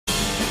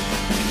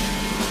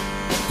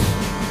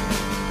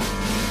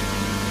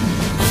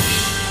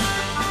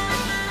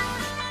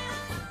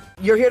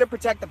you're here to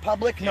protect the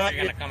public, not...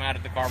 You're going to come out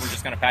of the car, we're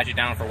just going to pat you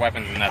down for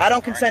weapons and that's I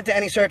don't consent to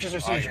any searches or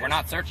seizures. We're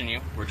not searching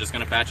you. We're just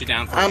going to pat you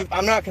down for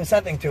I'm not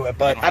consenting to it,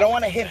 but I don't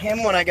want to hit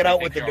him when I get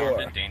out with the door.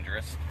 And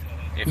dangerous.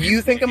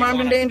 You think I'm armed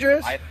and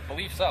dangerous? I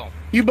believe so.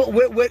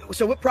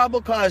 So what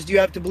probable cause do you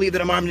have to believe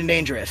that I'm armed and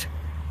dangerous?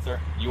 Sir,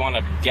 you want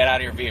to get out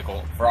of your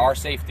vehicle. For our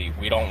safety,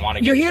 we don't want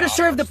to get You're here to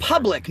serve the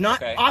public,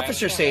 not okay,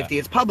 officer safety.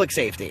 It's public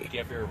safety.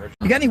 You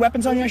got any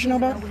weapons on you I should know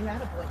about?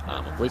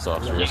 I'm a police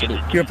officer, yes I do.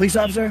 You're a police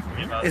officer?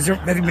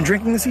 Have you been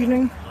drinking this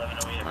evening?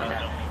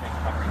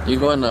 You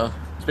go and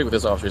speak with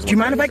this officer. Do you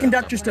mind if I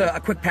conduct just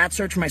a quick pat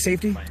search for my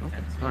safety? Okay.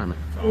 All right,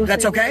 man.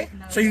 That's okay?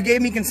 So you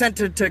gave me consent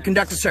to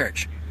conduct a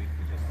search?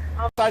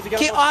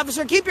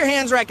 Officer, keep your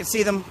hands where I can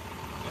see them.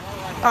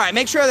 All right,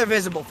 make sure they're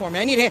visible for me.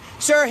 I need hands.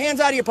 Sir,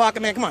 hands out of your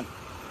pocket, man. Come on.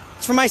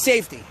 It's for my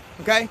safety,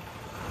 okay?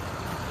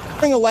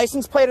 Bring a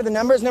license plate or the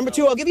numbers. Number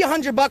 2, I'll give you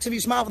 $100 if you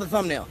smile for the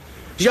thumbnail.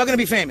 Because you're going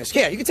to be famous.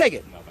 Here, you can take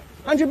it.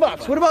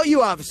 $100. What about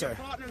you, officer?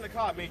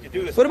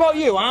 What about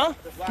you, huh?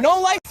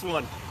 No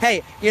license.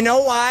 Hey, you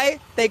know why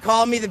they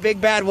call me the big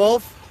bad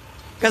wolf?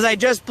 Because I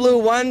just blew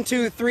 1,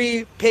 2,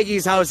 3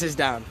 piggies' houses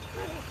down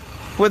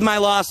with my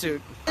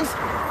lawsuit.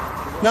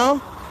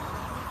 No?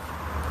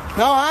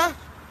 No, huh?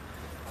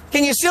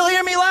 Can you still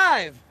hear me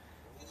live?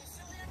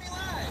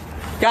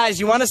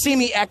 Guys, you want to see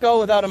me echo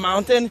without a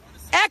mountain?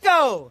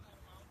 Echo!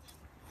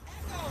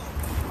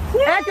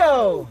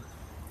 Echo!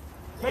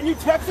 Can you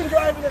text and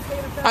drive in this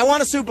state of town? I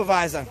want a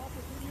supervisor.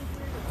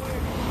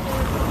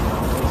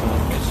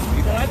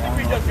 I think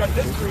we just got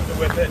this cruiser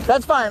with it.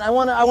 That's fine. I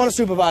want a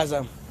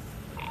supervisor.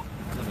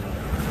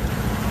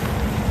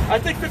 I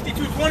think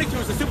 5222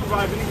 is the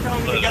supervisor and he's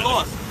telling me to get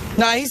lost.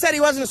 Nah, he said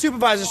he wasn't a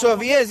supervisor, so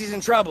if he is, he's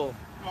in trouble.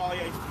 Oh,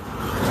 yeah.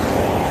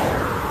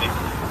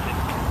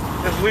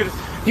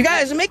 You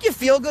guys, does it make you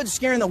feel good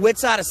scaring the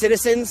wits out of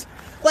citizens?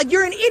 Like,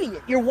 you're an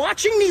idiot. You're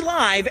watching me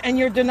live, and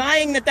you're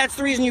denying that that's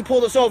the reason you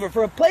pulled us over.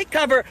 For a plate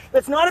cover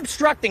that's not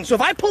obstructing. So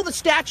if I pull the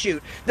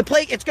statute, the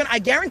plate, it's gonna, I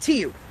guarantee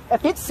you,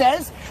 if it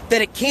says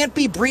that it can't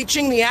be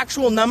breaching the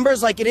actual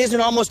numbers like it is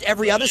in almost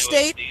every other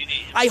state,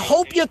 I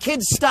hope your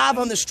kids starve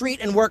on the street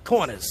and work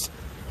corners.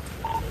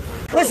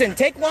 Listen,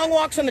 take long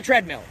walks on the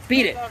treadmill.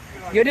 Beat it.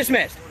 You're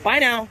dismissed. Bye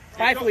now.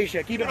 Bye,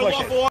 Felicia. Keep it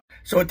pushing.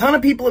 So a ton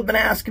of people have been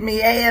asking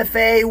me,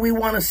 AFA, we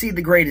want to see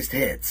the greatest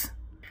hits.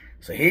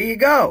 So here you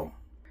go.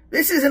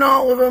 This isn't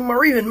all of them,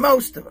 or even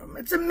most of them.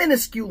 It's a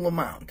minuscule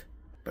amount.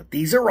 But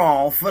these are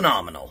all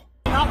phenomenal.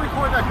 You cannot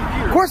record that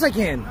computer. Of course I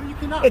can. No, you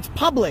cannot. It's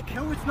public.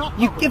 No, it's not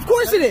public. Of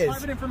course it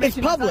is. It's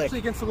public. It's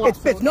against the law.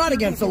 It's not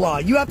against the law.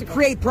 You have to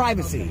create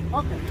privacy.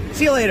 Okay.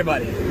 See you later,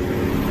 buddy.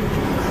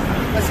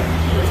 Listen,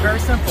 it's very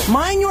simple.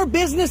 Mind your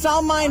business,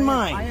 I'll mind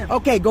mine. I am.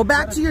 Okay, go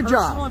back to your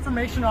job. Personal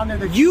information on there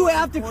that you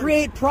have to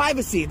create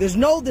privacy. There's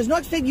no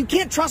thing. You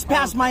can't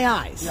trespass my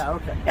eyes. Yeah,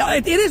 okay.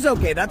 It is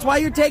okay. That's why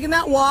you're taking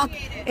that walk.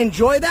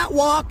 Enjoy that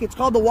walk. It's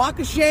called the walk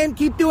of shame.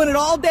 Keep doing it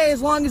all day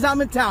as long as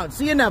I'm in town.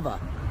 See you never.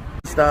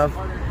 Stuff.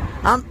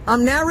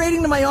 I'm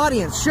narrating to my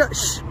audience.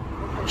 Shh.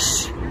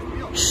 Shh.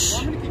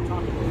 Shh.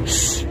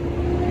 Shh.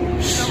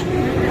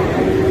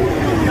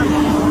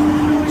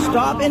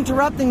 Stop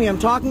interrupting me. I'm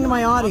talking to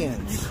my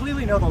audience. You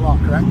clearly know the law,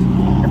 correct?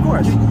 Of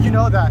course. You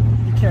know that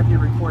you can't be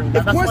recording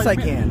that. Of course I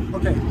can.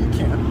 Okay, you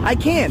can. I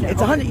can. It's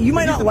 100. You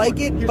might not like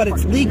it, but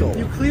it's legal.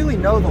 You clearly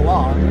know the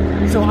law.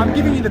 So I'm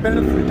giving you the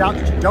benefit of the doubt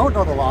that you don't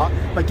know the law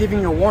by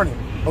giving you a warning.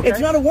 Okay? It's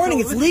not a warning.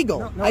 It's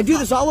legal. I do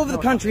this all over the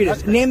country.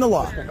 Name the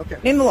law. Okay.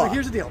 Name the law. So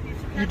here's the deal.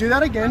 You do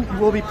that again, you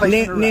will be placed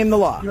in arrest. Name the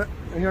law. You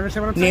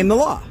understand what I'm saying? Name the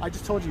law. I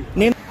just told you.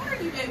 Name. What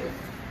are you doing?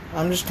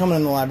 I'm just coming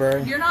in the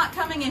library. You're not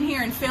coming in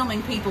here and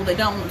filming people that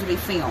don't want to be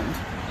filmed.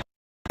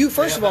 You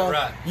first of all,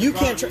 you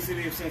can't.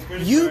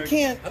 You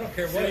can't. I don't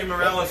care what.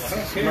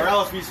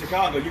 Morales v.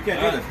 Chicago. You can't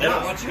do this. They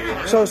don't want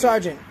you. So,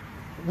 Sergeant,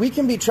 we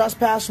can be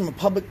trespassed from a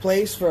public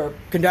place for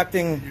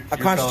conducting a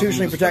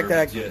constitutionally protected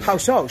act. Yes. How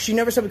so? She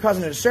never said we're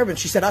causing a disturbance.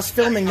 She said us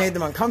filming made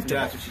them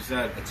uncomfortable. That's what she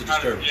said. It's a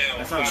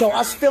disturbance. So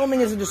us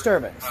filming is a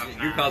disturbance.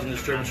 You're causing a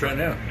disturbance right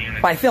now.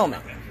 By filming.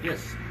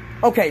 Yes.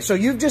 Okay, so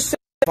you've just said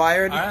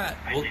fired. All right.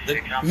 Well,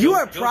 you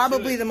are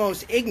probably the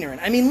most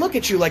ignorant. I mean, look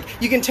at you. Like,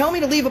 you can tell me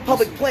to leave a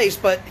public place,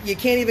 but you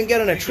can't even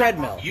get on a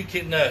treadmill. You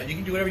can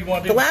do whatever you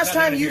want to do. The last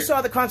time you saw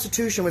the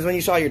Constitution was when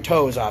you saw your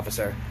toes,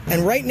 officer.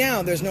 And right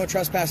now, there's no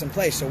trespass in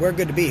place, so we're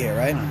good to be here,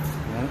 right?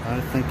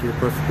 I think you're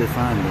perfectly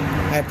fine.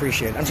 I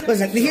appreciate it.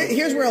 Listen,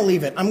 here's where I'll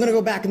leave it. I'm going to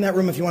go back in that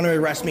room. If you want to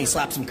arrest me,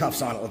 slap some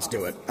cuffs on it. Let's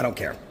do it. I don't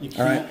care.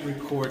 All right?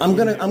 I'm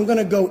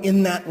gonna go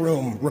in that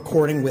room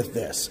recording with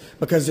this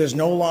because there's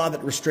no law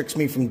that restricts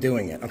me from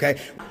doing it. Okay?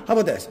 How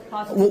about this?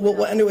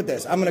 We'll end it with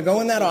this. I'm going to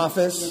go in that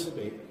office.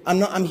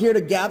 I'm here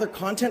to gather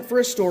content for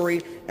a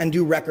story and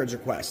do records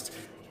requests.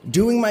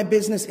 Doing my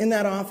business in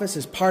that office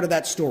is part of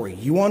that story.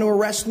 You want to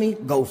arrest me?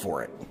 Go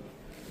for it.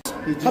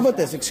 How about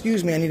this?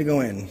 Excuse me, I need to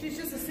go in. She's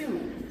just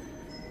assuming.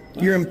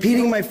 You're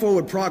impeding my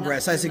forward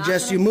progress. I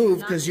suggest you move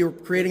because you're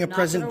creating a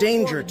present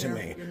danger to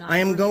me. I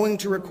am going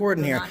to record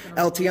in here.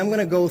 LT, I'm going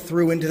to go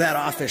through into that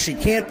office. She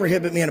can't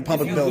prohibit me in a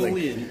public building.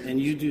 If you go in and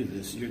you do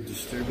this, you're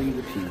disturbing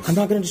the peace. I'm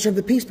not going to disturb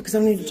the peace because I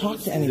don't need to talk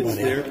to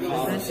anybody. Their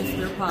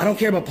policy. I don't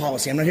care about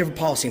policy. I'm not here for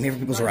policy. I'm here for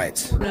people's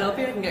rights. No, if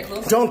you can get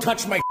closer. Don't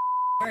touch my.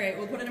 All right,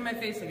 we'll put it in my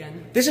face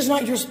again. This is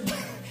not your.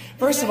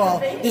 First of all,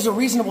 there's a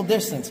reasonable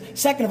distance.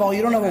 Second of all,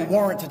 you don't have a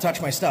warrant to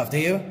touch my stuff, do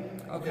you?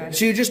 Okay.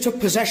 So you just took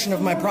possession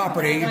of my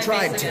property. You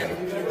tried to.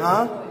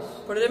 Huh?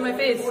 Put it in my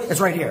face. It's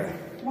right here.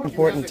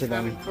 Important to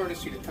them.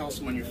 Courtesy to tell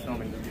someone you're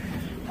filming them.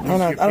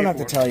 I don't have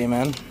to tell you,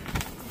 man.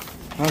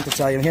 I don't have to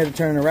tell you. I'm here to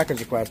turn in a records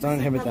request. Don't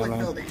inhibit that,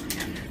 man.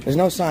 There's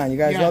no sign. You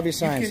guys love your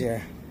signs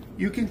here.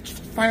 You can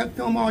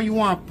film all you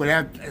want, but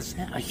as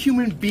a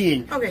human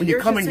being, when you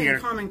come in here,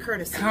 common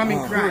courtesy.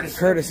 Common courtesy.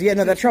 Courtesy. Yeah,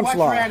 no, that trumps What's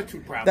law. your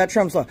attitude problem? That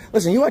trumps law.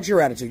 Listen, you watch your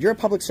attitude. You're a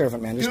public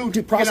servant, man. Just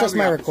Dude, process get out of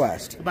my the office.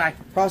 request. Goodbye.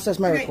 Process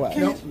my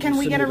request. Can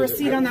we get a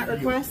receipt on that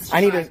request?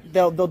 I need a.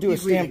 They'll do a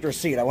stamped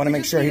receipt. I want to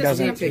make sure he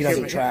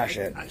doesn't trash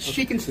it.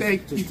 She can stay.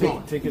 He's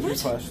gone. Take his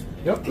request.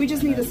 We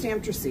just need a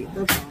stamped receipt.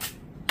 That's all.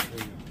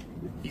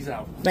 He's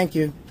out. Thank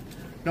you.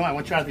 No, I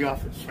want you out of the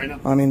office right now.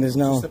 I mean, there's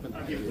no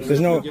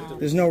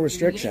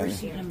restriction.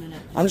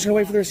 I'm just gonna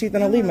wait for the receipt,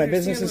 then I'll leave. My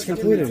business is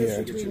concluded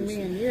here. Between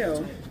me and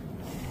you.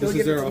 This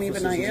is their office.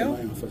 but not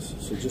you.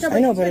 So just I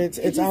know, but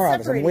it's our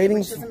office. I'm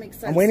waiting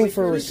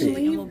for a receipt.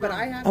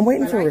 I'm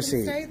waiting for a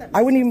receipt.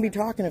 I wouldn't even be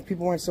talking if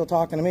people weren't still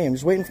talking to me. I'm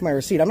just waiting for my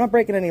receipt. I'm not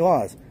breaking any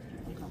laws.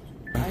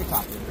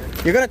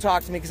 You're gonna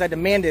talk to me because I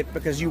demand it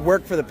because you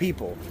work for the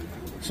people.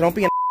 So don't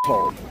be an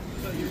asshole.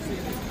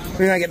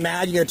 You're gonna get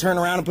mad. You're gonna turn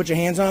around and put your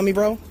hands on me,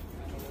 bro.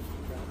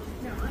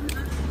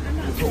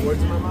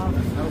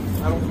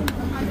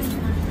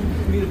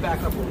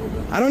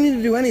 I don't need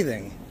to do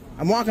anything.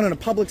 I'm walking on a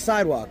public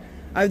sidewalk.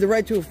 I have the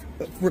right to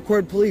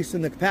record police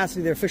in the capacity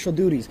of their official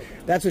duties.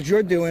 That's what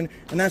you're doing,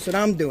 and that's what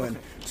I'm doing.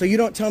 So you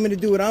don't tell me to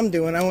do what I'm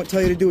doing. I won't tell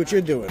you to do what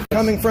you're doing.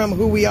 Coming from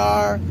who we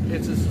are.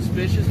 It's a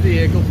suspicious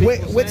vehicle.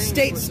 What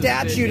state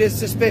statute is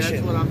suspicious?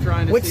 That's what I'm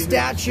trying to What see who's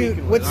statute?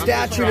 speaking What with.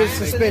 statute is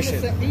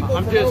suspicious?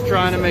 I'm just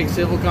trying to make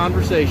civil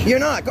conversation. You're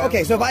not.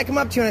 Okay, so if I come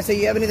up to you and I say,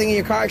 you have anything in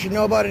your car I should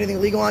know about, anything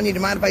illegal on you, do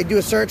you mind if I do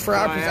a search for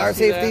our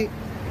safety?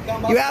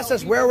 You asked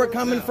us where we're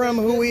coming from,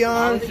 who we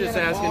I are. was just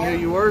asking who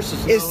you were. So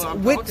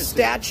Which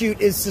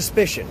statute is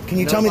suspicious? Can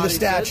you tell me the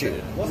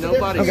statute?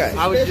 Nobody. Okay.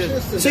 I was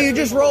just. So you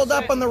just rolled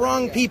up on the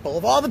wrong people.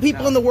 Of all the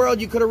people in the world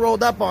you could have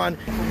rolled up on,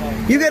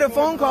 you get a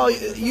phone call.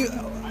 You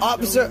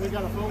officer.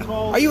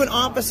 Are you an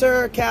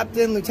officer,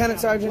 captain, lieutenant,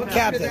 sergeant?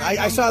 Captain.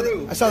 I saw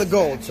the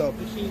gold. So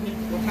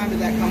What time did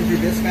that come through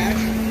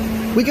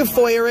dispatch? we can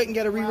FOIA it and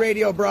get a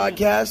re-radio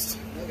broadcast.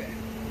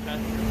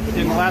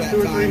 In the last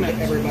 2 or 3 minutes.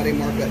 Everybody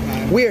mark that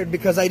time. Weird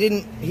because I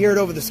didn't hear it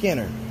over the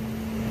scanner.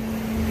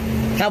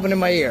 Happened in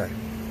my ear.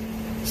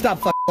 Stop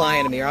fucking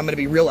lying to me or I'm going to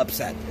be real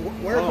upset.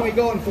 Where can we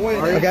go and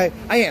FOIA? Okay?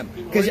 I am.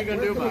 What are you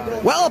gonna do about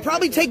it? Well, I'll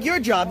probably take your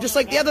job just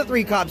like the other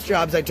 3 cops'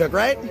 jobs I took,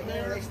 right?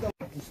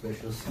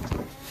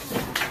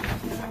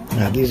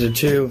 Now, these are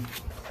two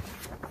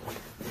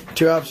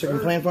officer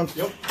complaint forms.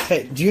 Yep.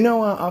 Hey, do you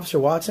know Officer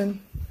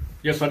Watson?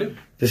 Yes, I do.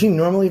 Does he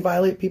normally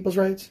violate people's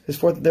rights?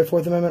 Their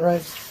Fourth Amendment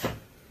rights?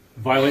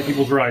 Violate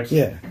people's rights.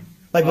 Yeah.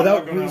 Like I'm without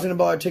not gonna-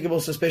 reasonable,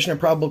 articulable suspicion or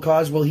probable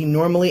cause, will he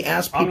normally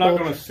ask I'm not people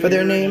going to sit for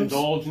their here and names?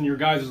 indulge in your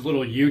guys'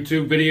 little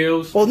YouTube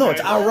videos. Well, no, okay?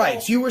 it's our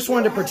rights. You were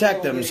sworn to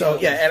protect them, so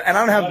yeah. And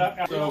I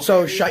don't have.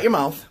 So shut your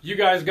mouth. You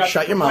guys got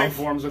Shut your complaint mouth.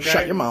 forms, okay?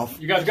 Shut your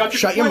mouth. You guys got your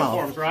Shut your complaint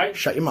mouth. forms, right?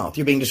 Shut your mouth.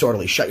 You're being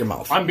disorderly. Shut your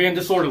mouth. I'm being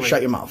disorderly.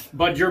 Shut your mouth.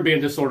 But you're being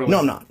disorderly. No,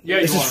 I'm not.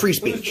 Yeah, this you is are. free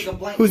speech.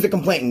 Who's the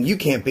complainant? You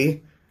can't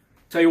be.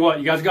 Tell you what,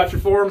 you guys got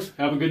your forms?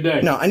 Have a good day.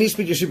 No, I need to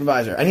speak to your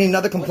supervisor. I need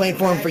another complaint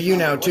form for you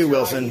now, too,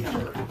 Wilson.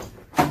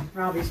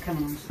 Robbie's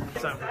coming on.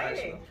 It's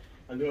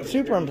unprofessional.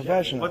 Super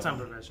unprofessional. What's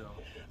unprofessional?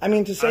 I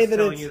mean, to say Us that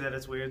telling it's. you that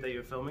it's weird that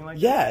you're filming like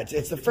Yeah, that?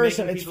 it's the first.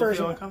 making It's people first.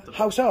 feel uncomfortable.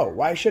 How so?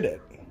 Why should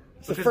it?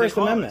 It's the Because First they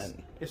call us.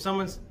 Amendment. If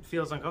someone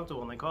feels uncomfortable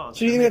when they call us, So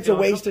do you think then it's a they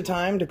feel waste of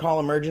time to call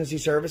emergency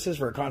services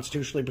for a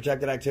constitutionally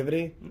protected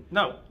activity?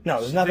 No. No,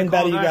 there's They nothing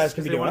better called you us guys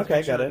can because be they doing. wanted to Okay,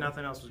 make sure got that it.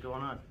 Nothing else was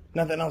going on.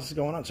 Nothing else is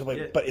going on. So wait,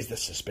 Yeah. but is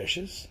this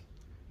suspicious?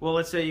 Well,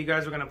 let's say you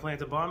guys were going to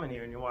plant a bomb in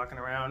here and you're walking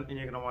around and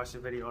you're going to watch the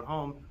video at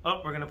home. Oh,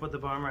 we're going to put the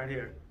bomb right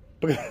here.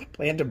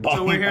 Plant a bomb.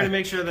 So we're here to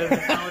make sure that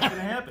that's not what's going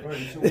to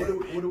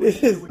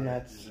happen.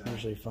 That's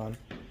usually fun.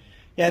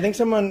 Yeah, I think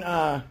someone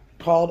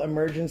called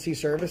emergency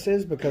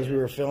services because we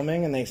were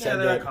filming and they Yeah, said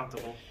they're that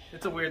uncomfortable.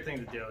 It's a weird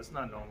thing to do. It's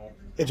not normal.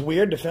 it's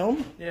weird to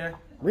film. Yeah,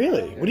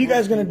 Really? What are you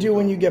guys going to do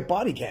when you get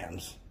body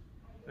cams?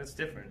 that's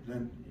different.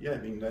 Yeah, I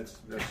mean, that's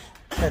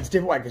That's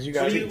different. Why? Because you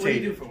guys What do you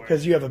do for work?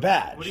 because you have a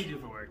badge. What do you do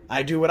for work?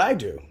 I do what I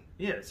do.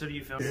 Yeah, so do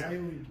you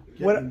film?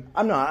 What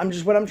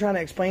I'm trying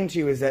to explain to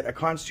you is that a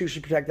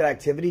constitutionally protected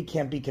activity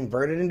can't be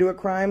converted into a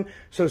crime.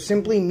 So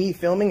simply me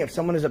filming, if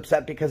someone is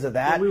upset because of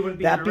that, Well, we wouldn't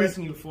be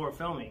arresting you for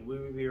filming. We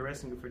would be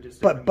arresting you for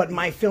disturbing. But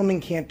my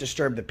filming can't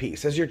disturb the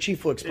peace, as your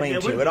chief will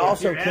explain to you. It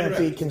also can't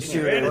be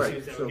construed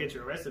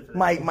as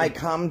my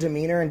calm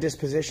demeanor and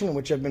disposition,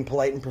 which have been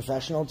polite and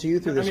professional to you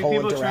through this whole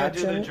interaction. People are trying to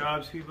do their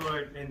jobs. People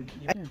are,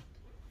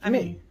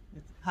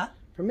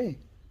 For me.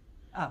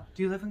 Oh,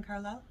 do you live in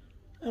Carlisle?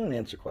 I don't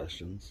answer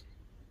questions.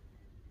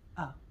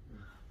 Oh,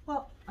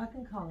 well, I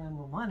can call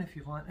 911 if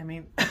you want. I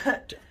mean,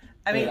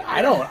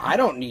 I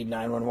don't need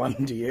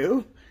 911. Do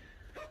you?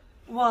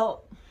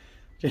 Well,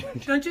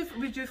 would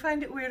you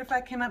find it weird if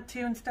I came up to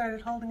you and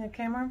started holding a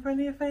camera in front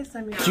of your face?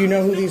 I mean, do you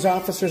know who these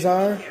officers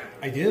are?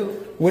 I do.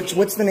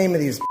 What's the name of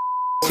these?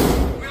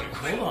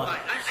 Hold on.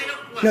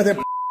 No, they're.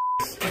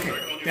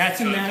 That's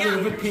a matter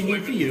of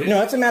opinion for you.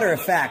 No, it's a matter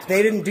of fact.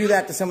 They didn't do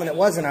that to someone that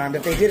wasn't armed.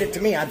 If they did it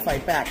to me, I'd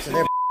fight back. So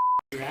they're.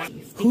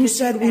 Who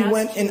said we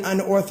went in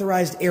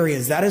unauthorized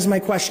areas? That is my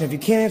question. If you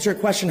can't answer a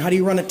question, how do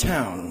you run a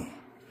town?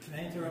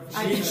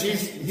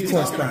 He's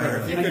talking to her.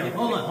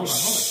 Hold on.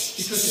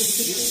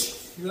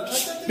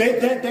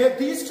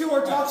 These two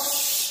are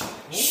talking.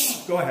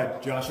 Go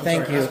ahead, Josh.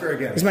 Thank you. Ask her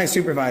again. He's my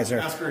supervisor.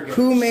 Ask her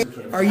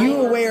again. Are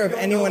you aware of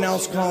anyone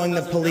else calling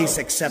the police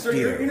except Sir,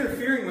 you? you're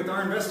interfering with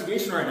our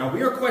investigation right now.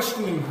 We are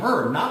questioning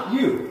her, not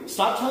you.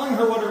 Stop telling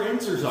her what her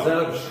answers are. Is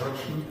that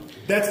obstruction?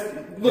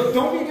 Look,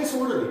 don't be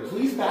disorderly.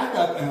 Please back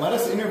up and let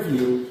us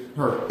interview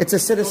her. It's a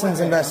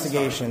citizen's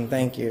investigation.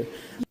 Thank you.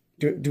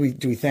 Do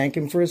we thank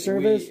him for his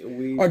service?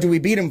 Or do we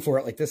beat him for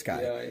it like this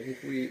guy? Yeah, I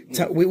think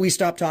So we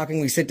stop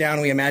talking, we sit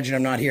down, we imagine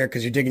I'm not here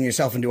because you're digging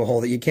yourself into a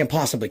hole that you can't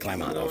possibly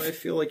climb out of. I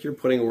feel like you're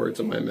putting words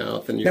in my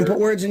mouth, and then put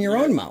words in your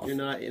own mouth. You're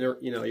not,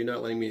 you're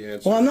not letting me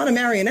answer. Well, I'm not a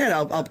marionette.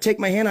 I'll take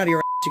my hand out of your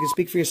ass. You can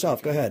speak for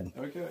yourself. Go ahead.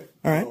 Okay.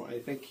 All right. No, I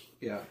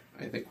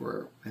think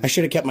we're. I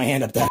should have kept my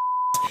hand up that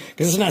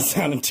because it's not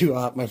sounding too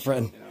hot, my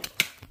friend.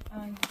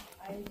 I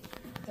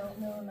don't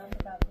know enough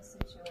about the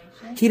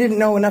situation. He didn't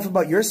know enough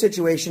about your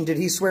situation. Did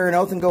he swear an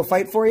oath and go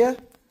fight for you?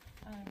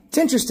 It's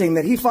interesting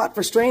that he fought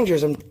for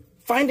strangers. I'm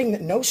finding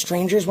that no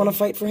strangers want to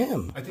fight for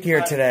him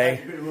here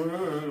today.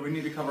 We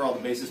need to cover all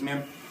the bases,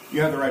 ma'am.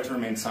 You have the right to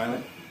remain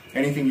silent.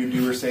 Anything you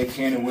do or say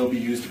can and will be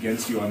used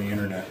against you on the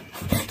internet.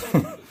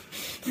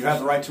 You have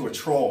the right to a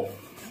troll.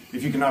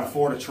 If you cannot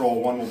afford a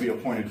troll, one will be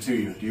appointed to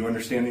you. Do you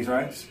understand these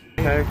rights?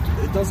 Okay.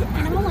 It doesn't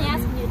matter. And I'm only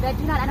asking you that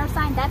do not enter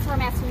sign. That's where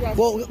I'm asking you guys.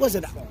 Well,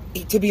 listen,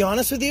 to be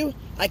honest with you,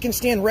 I can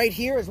stand right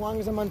here as long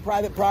as I'm on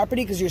private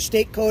property because your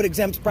state code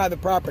exempts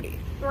private property.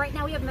 But right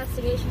now we have an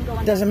investigation going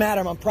on. Doesn't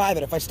matter, I'm on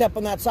private. If I step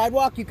on that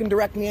sidewalk, you can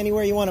direct me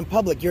anywhere you want in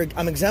public.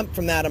 I'm exempt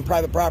from that on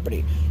private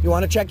property. You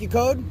want to check your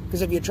code?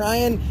 Because if you try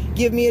and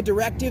give me a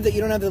directive that you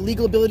don't have the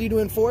legal ability to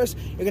enforce,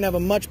 you're going to have a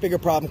much bigger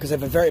problem because I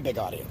have a very big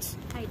audience.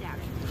 I doubt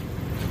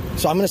it.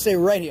 So I'm going to stay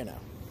right here now.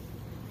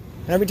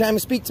 And every time you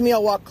speak to me,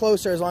 I'll walk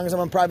closer as long as I'm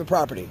on private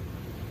property.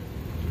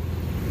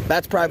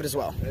 That's private as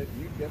well.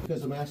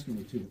 Because I'm asking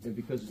you to, and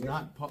because it's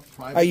not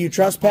private. Are you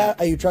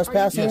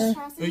trespassing?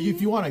 Yes.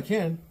 If you want, I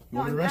can. You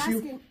want me to arrest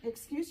you?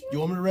 Excuse you? You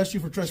want me to arrest you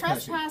for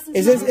trespassing?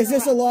 Is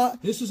this a law?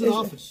 This is an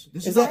office.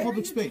 This is not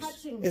public space.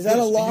 Is that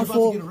a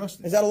lawful?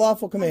 Is that a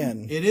lawful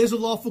command? It is a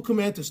lawful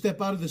command to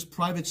step out of this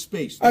private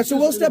space. All right, so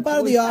we'll step out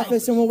of the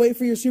office and we'll wait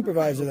for your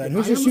supervisor then.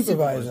 Who's your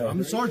supervisor? I'm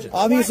the sergeant.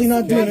 Obviously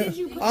not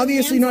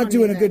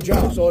doing a good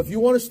job. So if you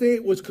want to stay,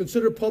 what's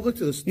considered public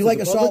to the you like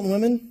assaulting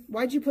women?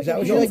 Why'd you put Is that your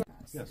what you hands like?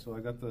 Yeah, so I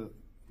got the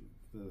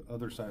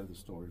other side of the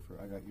story.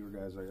 I got your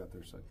guys, I got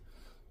their side.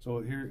 So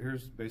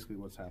here's basically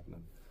what's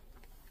happening.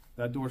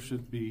 That door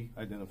should be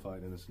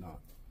identified, and it's not.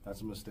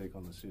 That's a mistake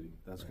on the city.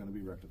 That's going to be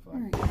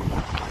rectified.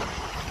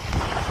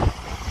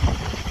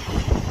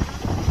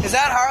 Is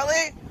that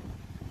Harley?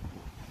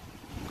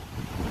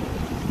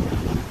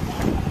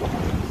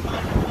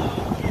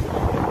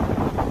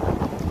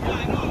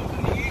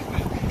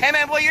 Hey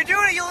man, well you're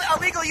doing a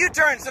illegal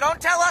U-turn, so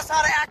don't tell us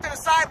how to act on a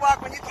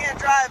sidewalk when you can't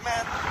drive,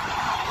 man.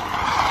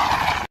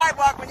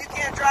 Sidewalk when you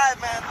can't drive,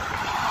 man.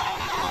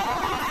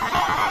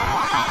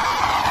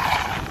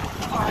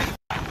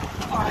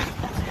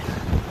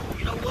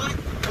 You know what?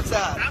 What's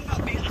that?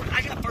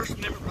 I got First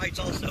Amendment rights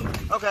also.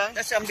 Okay.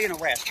 That's I'm being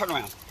harassed. Turn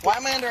around. Why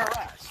am I under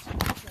arrest?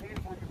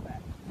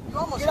 You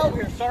almost get over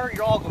here, sir.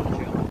 You're all going to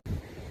jail.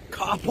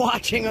 Cop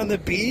watching on the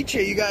beach?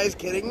 Are you guys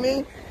kidding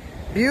me?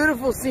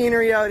 Beautiful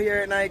scenery out here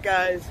at night,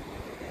 guys.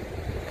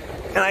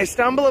 And I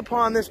stumble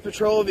upon this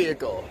patrol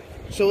vehicle.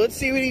 So let's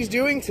see what he's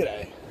doing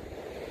today.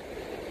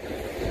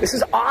 This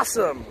is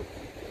awesome.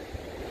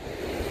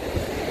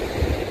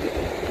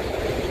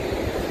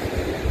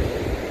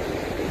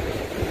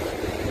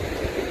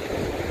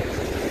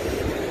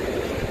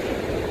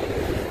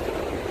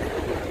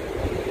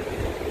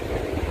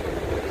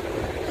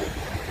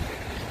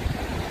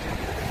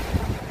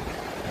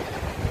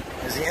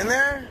 Is he in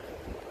there?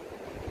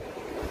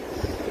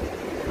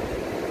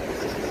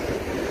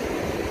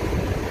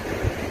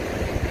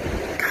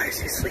 Guys,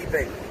 he's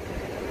sleeping.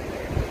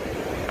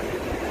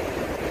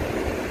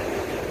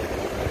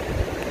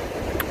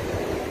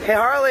 Hey,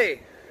 Harley.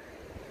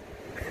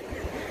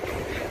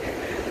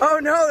 Oh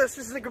no, this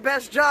is the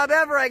best job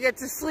ever. I get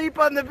to sleep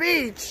on the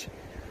beach.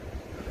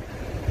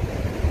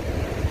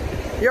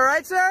 You all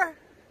right, sir?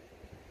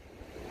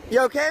 You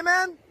okay,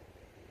 man?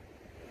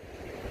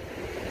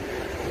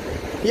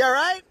 You all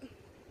right?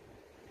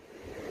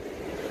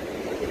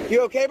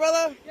 You okay,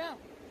 brother? Yeah.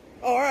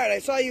 Oh, all right. I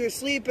saw you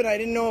asleep, and I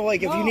didn't know,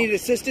 like, if you needed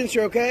assistance,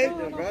 you're okay?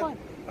 No, no, fine.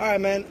 All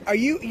right, man.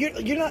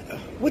 You're not,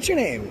 what's your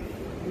name?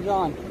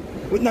 John.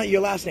 What, not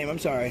your last name, I'm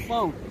sorry.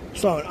 Sloan.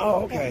 Sloan.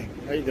 Oh, okay.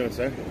 How you doing,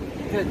 sir?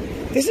 Good.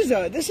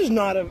 This is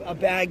not a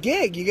bad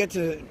gig. You get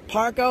to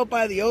park out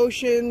by the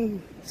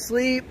ocean,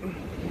 sleep. No,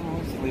 I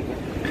was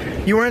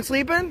sleeping. You weren't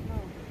sleeping?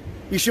 No.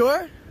 You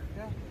sure?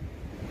 Yeah.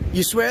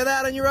 You swear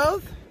that on your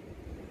oath?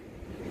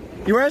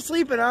 You weren't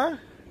sleeping, huh? I was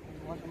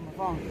watching my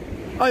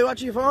phone. Oh, you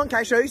watching your phone? Can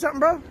I show you something,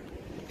 bro?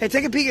 Hey,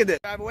 take a peek at this.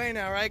 Drive away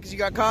now, right? Because you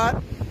got caught?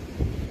 All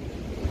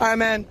right,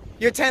 man.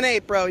 You're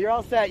 10-8, bro. You're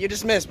all set. You're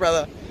dismissed,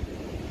 brother.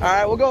 All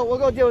right, we'll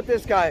go deal with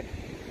this guy.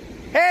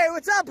 Hey,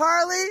 what's up,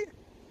 Harley?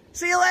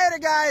 See you later,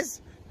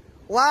 guys.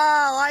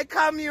 Wow, I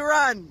come, you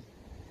run.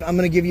 I'm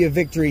going to give you a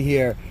victory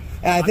here.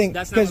 And I think,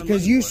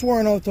 because you swore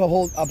an oath to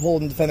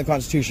uphold and defend the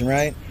Constitution,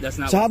 right? That's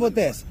not. So how about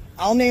this?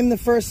 I'll name the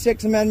first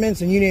 6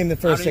 amendments, and you name the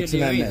first 6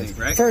 amendments.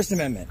 Anything, right? First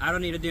Amendment. I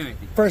don't need to do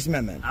anything. First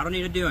Amendment. I don't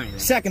need to do anything.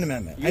 Second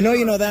Amendment. I know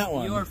you know that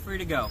one. You are free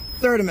to go.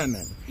 Third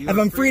Amendment. If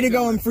I'm free to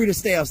go, I'm free to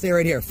stay. I'll stay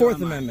right here.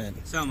 Fourth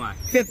Amendment. So am I.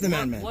 Fifth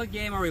Amendment. What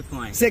game are we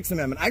playing? Sixth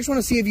Amendment. I just want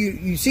to see if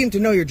you seem to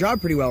know your job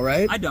pretty well,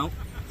 right? I don't.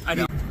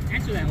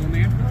 Answer that, old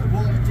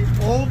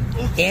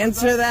man.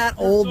 Answer that,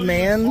 old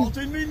man.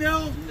 Me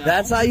now?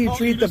 That's how you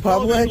treat the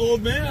public?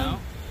 Old man? No.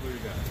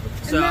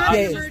 So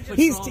yeah,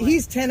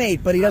 he's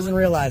 10-8, but he doesn't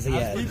realize it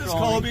yet. He just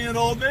called me an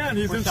old man.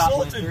 He's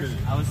insulting me.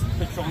 I was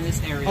patrolling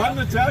this area. I'm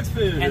the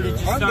taxpayer. And it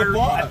just I'm started, the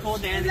boss. I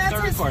pulled in and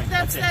started recording.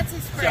 That's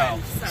his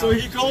friend. So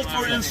he called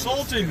for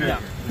insulting me.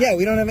 Yeah,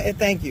 we don't have.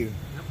 Thank you.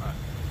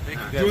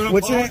 You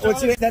What's your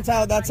name?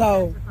 That's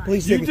how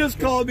police do. You just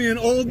called me an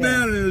old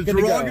man in a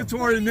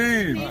derogatory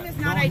name. His name is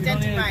not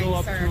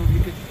identified, sir.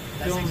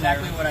 That's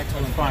exactly what I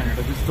told him. Fine,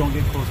 but just don't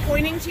get close.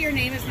 Pointing to your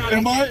name is not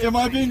Am identified.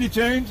 I being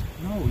detained?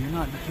 No, you're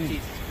not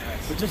detained.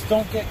 But just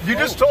don't get. You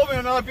just told me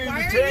I'm not being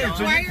detained,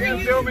 so you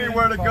can't tell me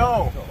where to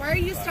go. Why are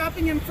you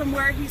stopping him from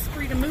where he's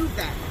free to move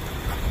then?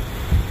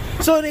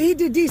 So he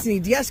did decent. He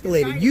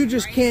de-escalated. You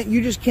just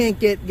can't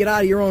get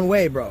out of your own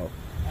way, bro.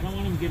 I don't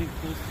want him getting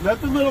close.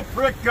 Let the little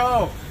prick go.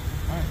 All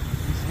right,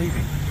 he's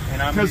leaving.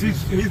 Because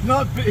he's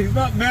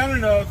not man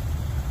enough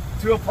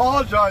to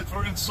apologize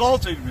for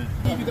insulting me.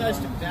 You guys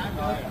to back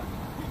up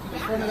in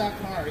front of that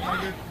car.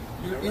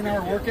 You're in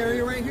our work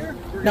area right here?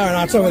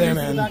 No, it's over there,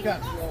 man. Back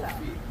up.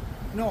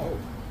 No,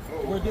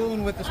 we're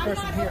dealing with this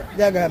person here.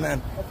 Yeah, go ahead,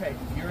 man. Okay,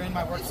 you're in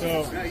my work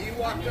space.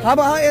 How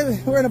about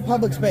we're in a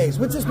public space?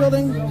 What's this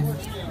building?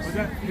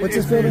 What's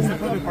this building?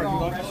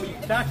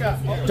 Back up.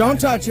 Don't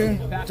touch her.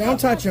 Don't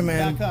touch her,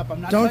 man.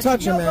 Don't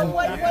touch her, man.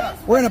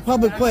 We're in a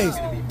public place.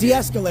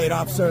 De-escalate,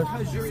 officer.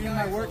 Because you're in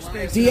my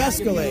workspace.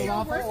 De-escalate.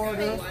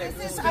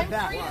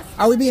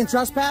 Are we being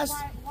trespassed?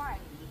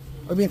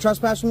 Are we being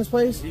trespassed from this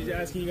place? He's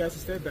asking you guys to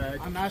step back.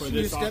 I'm asking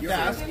you to step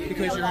back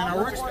because you're in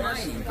our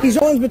workspace. He's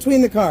always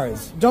between the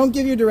cars. Don't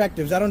give your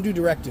directives. I don't do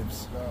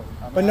directives.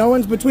 But no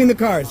one's between the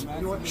cars.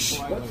 Shh.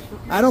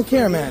 I don't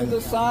care, man.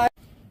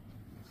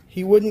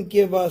 He wouldn't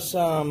give us It's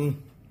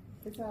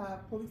a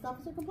police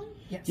officer complaint?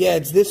 Yes. Yeah,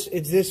 it's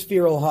this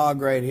feral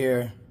hog right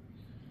here.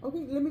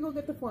 Okay, let me go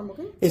get the form,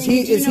 okay?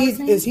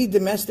 Is he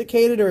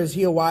domesticated or is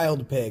he a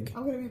wild pig?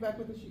 I'm gonna be back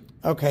with the sheep.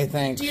 Okay,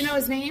 thanks. Do you know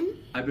his name?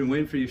 I've been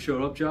waiting for you to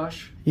show up,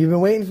 Josh. You've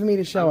been waiting for me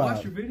to show up. I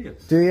watch your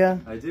videos. Do ya?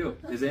 I do.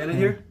 Is Anna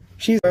here?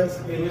 She's.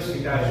 Hey,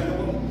 listen,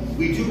 guys.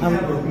 We do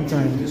have a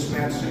regional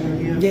dispatch center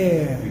here.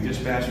 Yeah. We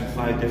dispatch in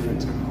 5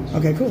 different towns.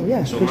 Okay, cool.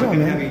 Yeah, So good I'm job, not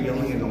man. gonna have you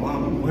yelling and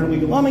alarming. Where are we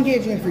going? Well, I'm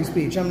engaging in free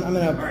speech. I'm in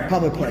a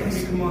public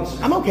place.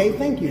 I'm okay.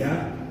 Thank you.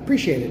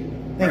 Appreciate it.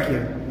 Thank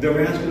you.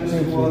 They're asking us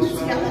to go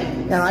outside.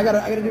 And I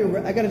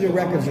gotta do a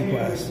records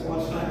request.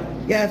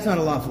 Yeah, it's not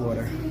a lawful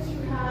order.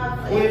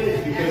 Well, it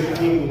is because you're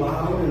being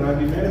loud and I'd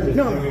be mad at this.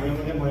 No. You're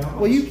yelling at my office.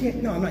 Well, you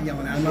can't. No, I'm not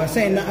yelling at him. I was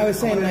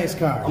saying nice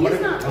car.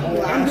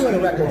 I'm doing a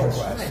records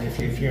request.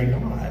 If you're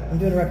not, I'm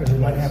doing a records you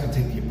might request. have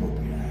to take the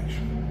appropriate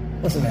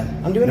action. Listen,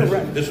 man. I'm doing a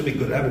record. This would be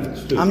good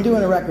evidence too. I'm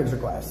doing a records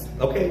request.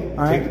 Okay.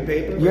 All right. Take the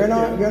paper. You're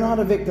not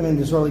a victim in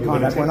disorderly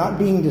conduct. We're not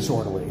being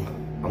disorderly.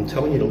 I'm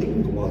telling you to leave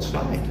and go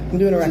outside. I'm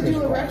doing a records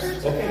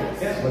request. Okay.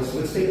 Yeah.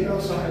 Let's take it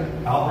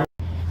outside.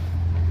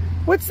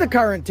 What's the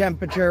current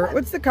temperature?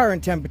 What's the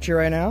current temperature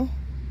right now?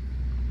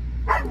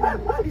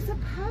 It's a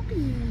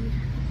puppy.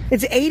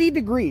 It's 80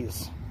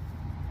 degrees.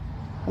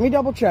 Let me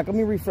double check. Let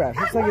me refresh.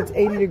 Looks like it's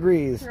 80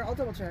 degrees. Here, I'll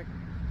double check.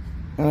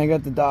 And I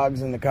got the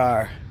dogs in the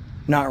car,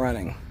 not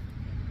running.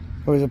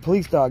 If it was a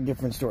police dog,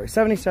 different story.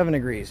 77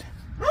 degrees.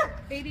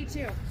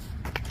 82.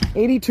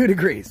 82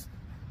 degrees.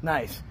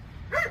 Nice.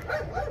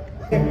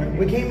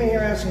 We came in here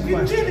asking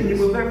questions. You did, and you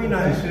were very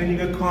nice, and you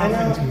got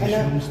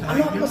confrontation. I'm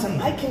not,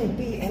 listen, I can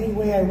be any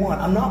way I want.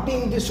 I'm not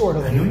being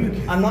disorderly. I know you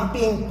can. I'm not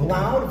being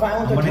loud,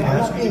 violent, I'm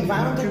not being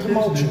violent and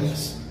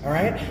tumultuous. all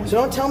right? So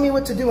don't tell me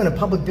what to do in a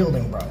public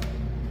building, bro.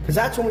 Because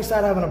that's when we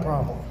start having a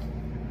problem.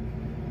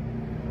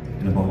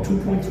 In about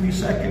 2.3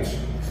 seconds,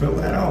 fill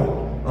that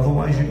out.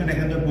 Otherwise, you're gonna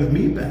end up with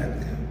me back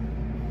there.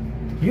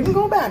 You can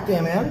go back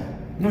there, man.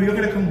 No, you're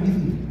gonna come with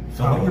me.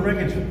 Fill out your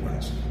records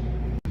request.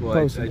 Well,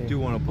 I do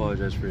want to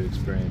apologize for your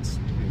experience,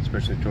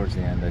 especially towards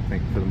the end. I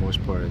think for the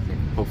most part, I think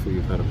hopefully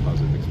you've had a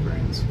positive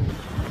experience.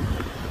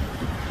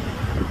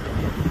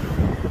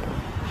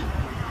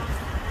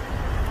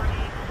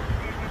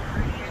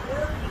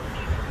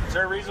 Is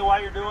there a reason why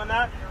you're doing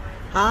that?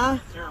 Huh?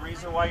 Is there a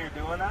reason why you're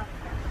doing that?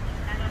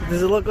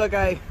 Does it look like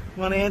I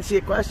want to answer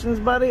your questions,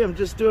 buddy? I'm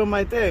just doing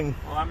my thing.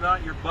 Well, I'm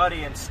not your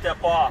buddy, and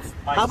step off.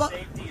 My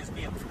safety is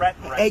being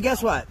threatened right now. Hey,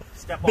 guess what?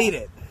 Step Beat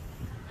off. it.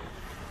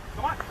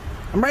 Come on.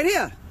 I'm right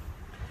here.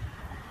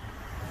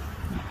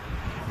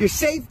 Your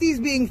safety's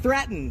being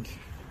threatened.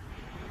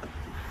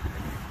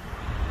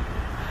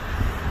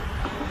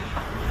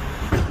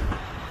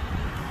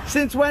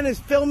 Since when is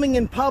filming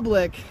in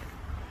public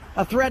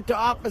a threat to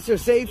officer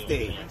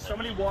safety? And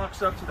somebody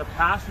walks up to the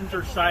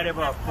passenger side of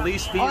a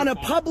police vehicle. On a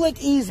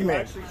public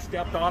easement. You actually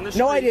stepped on the street.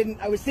 No, I didn't.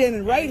 I was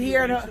standing right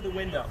here in to the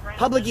window.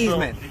 Public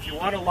easement. So if you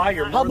want to lie,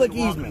 you're Public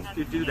more than welcome easement.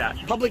 to do that.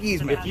 Public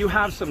easement. If you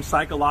have some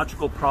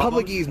psychological problems,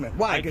 Public easement.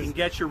 Why? I can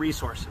get your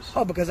resources.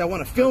 Oh, because I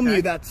want to film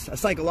you. That's a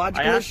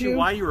psychological I asked issue. you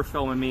why you were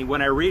filming me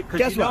when I read,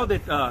 because you know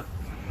that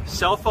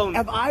cell phone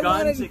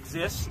guns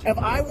exist. If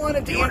I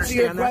wanted to answer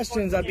your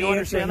questions, I'd be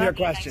answering your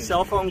questions.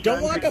 Cell phone guns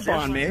Don't walk exist.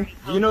 up on me.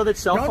 Do you know that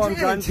cell phone Don't try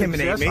to guns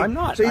intimidate exist? me. I'm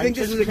not. So you I'm think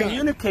this just is a gun?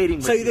 communicating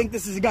with So you think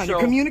this is a gun? So- You're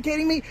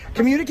communicating me?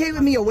 Communicate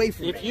with me away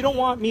from me. If you don't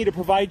want me to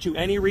provide you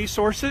any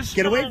resources,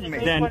 Get away from me.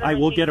 Then I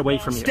will get away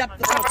from you. Step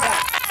the fuck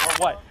back.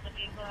 Or what?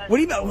 What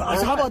do you mean?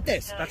 How about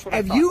this? That's what I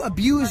If thought. you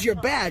abuse your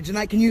badge, and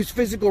I can use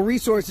physical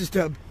resources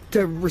to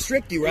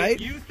restrict you, right?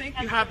 If you think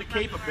you have the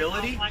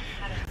capability,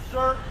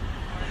 sir.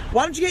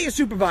 Why don't you get your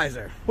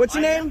supervisor? What's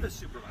your I name? am the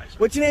supervisor.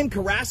 What's your name?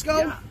 Carrasco?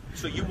 Yeah.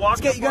 So you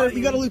walked up You on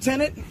me. got a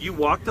lieutenant? You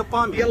walked up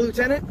on me. You got a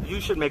lieutenant?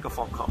 You should make a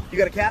phone call. You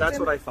got a captain? That's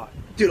what I thought.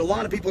 Dude, a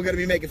lot of people are going to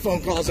be making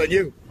phone calls on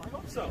you. I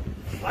hope so.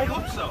 I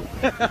hope so.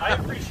 I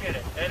appreciate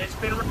it. And it's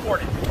been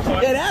recorded. So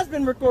It has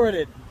been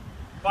recorded.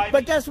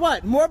 But guess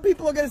what? More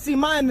people are going to see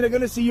mine than are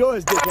going to see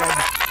yours,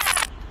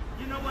 dickhead.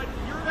 You know what?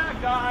 You're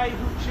that guy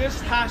who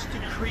just has to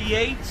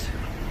create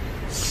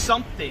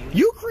something.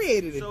 You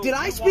created it. So did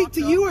I you speak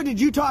to you or did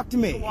you talk to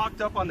me? You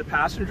walked up on the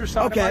passenger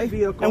side of my Okay.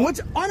 vehicle. And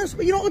what's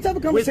honestly, you know, let's have a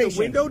conversation. With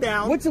the window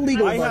down. What's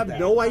illegal I about have that?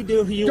 no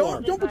idea who you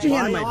are. Don't put your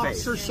hand in my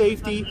face. Officer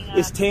safety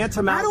is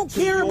tantamount. I don't to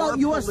care about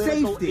your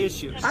political safety.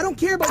 Issues. I don't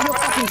care about your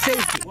fucking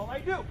safety. Well, I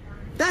do.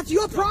 That's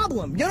your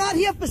problem. You're not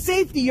here for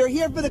safety. You're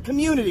here for the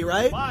community,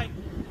 right? Fine.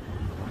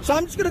 So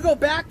I'm just gonna go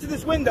back to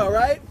this window,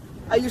 right?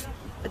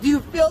 Do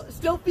you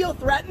still feel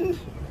threatened?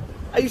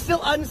 Are you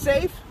still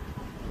unsafe?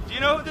 Do you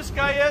know who this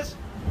guy is?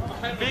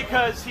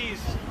 Because he's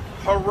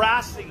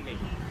harassing me.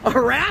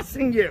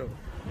 Harassing you?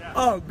 Yeah.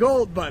 Oh,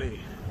 gold, buddy.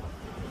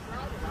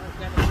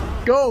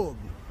 Gold.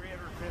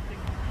 350.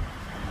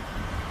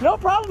 No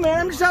problem, man.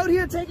 I'm just out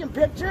here taking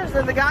pictures,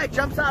 and the guy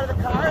jumps out of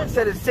the car and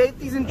said his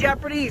safety's in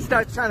jeopardy. He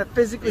starts trying to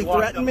physically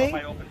threaten me.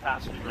 My open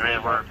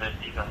passenger.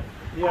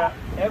 Yeah,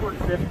 Edward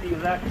 50.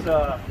 That's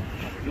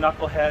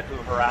knucklehead who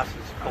harasses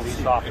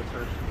police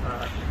officers.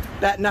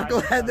 That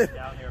knucklehead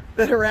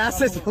that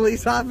harasses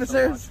police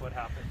officers? That's what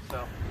happened.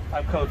 So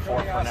I'm code 4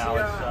 for now.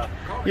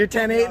 It's You're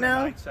 10-8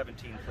 now?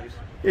 917, please.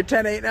 You're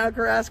 10-8 now,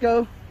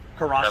 Carrasco?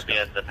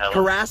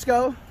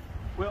 Carrasco?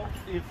 Well,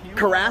 if you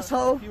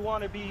Carrasco? If you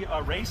want to be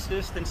a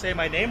racist and say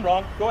my name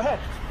wrong, go ahead.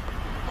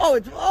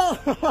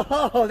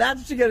 Oh,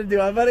 that's what you gotta do,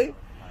 huh, buddy?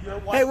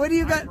 Hey, what do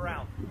you got?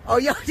 Brown. Oh,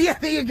 yeah,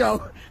 there you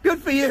go. Good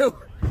for you.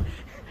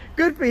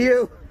 Good for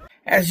you.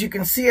 As you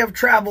can see, I've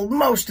traveled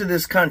most of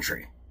this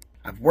country.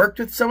 I've worked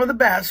with some of the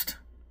best.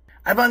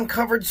 I've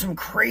uncovered some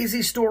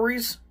crazy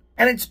stories,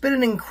 and it's been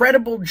an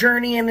incredible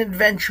journey and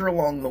adventure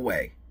along the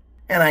way.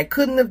 And I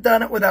couldn't have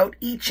done it without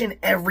each and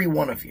every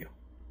one of you.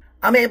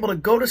 I'm able to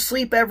go to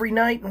sleep every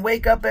night and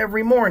wake up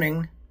every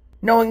morning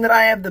knowing that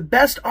I have the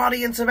best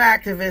audience of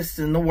activists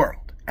in the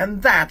world.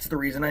 And that's the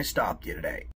reason I stopped you today.